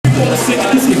Why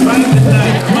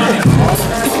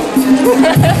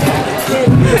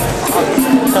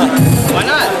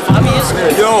not? Bobby is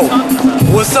good. Yo,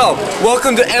 what's up?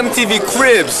 Welcome to MTV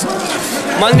Cribs.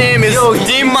 My name is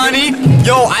D-Money.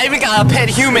 Yo, I even got a pet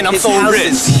human. I'm so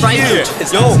rich. Right here.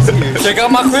 Yo, check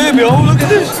out my crib, yo. Look at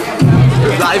this.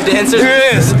 Live dancer? Here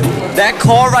it is. That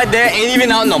car right there ain't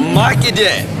even out in the market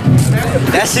yet.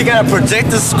 That shit got a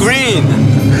projector screen.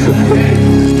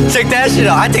 Check that shit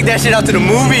out. I take that shit out to the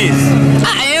movies.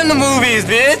 I am the movies,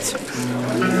 bitch.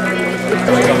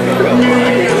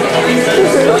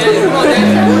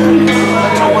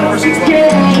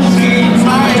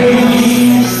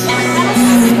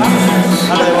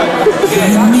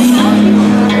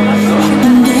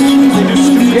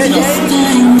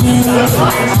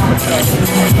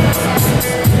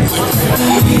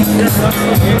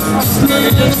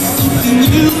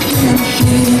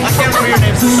 I can't remember your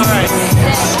name, so sorry.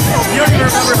 You don't even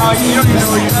remember how you don't even know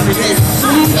what your name is.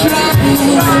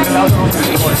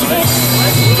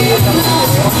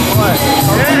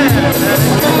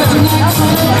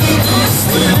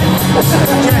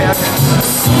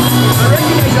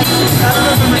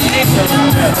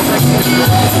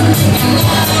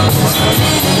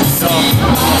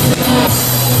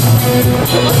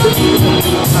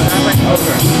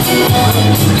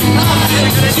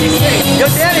 Yo,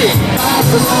 Daddy!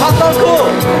 How so cool?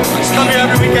 Just come here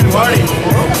every weekend party.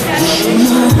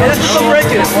 Hey, that's so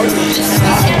breaking.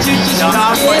 No,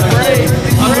 I'm great.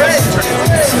 I'm great.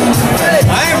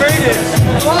 I ain't rated.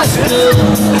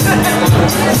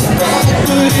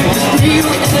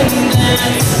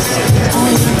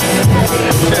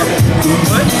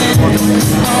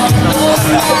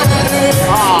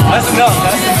 That's enough.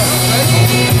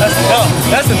 That's enough.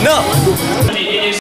 That's enough.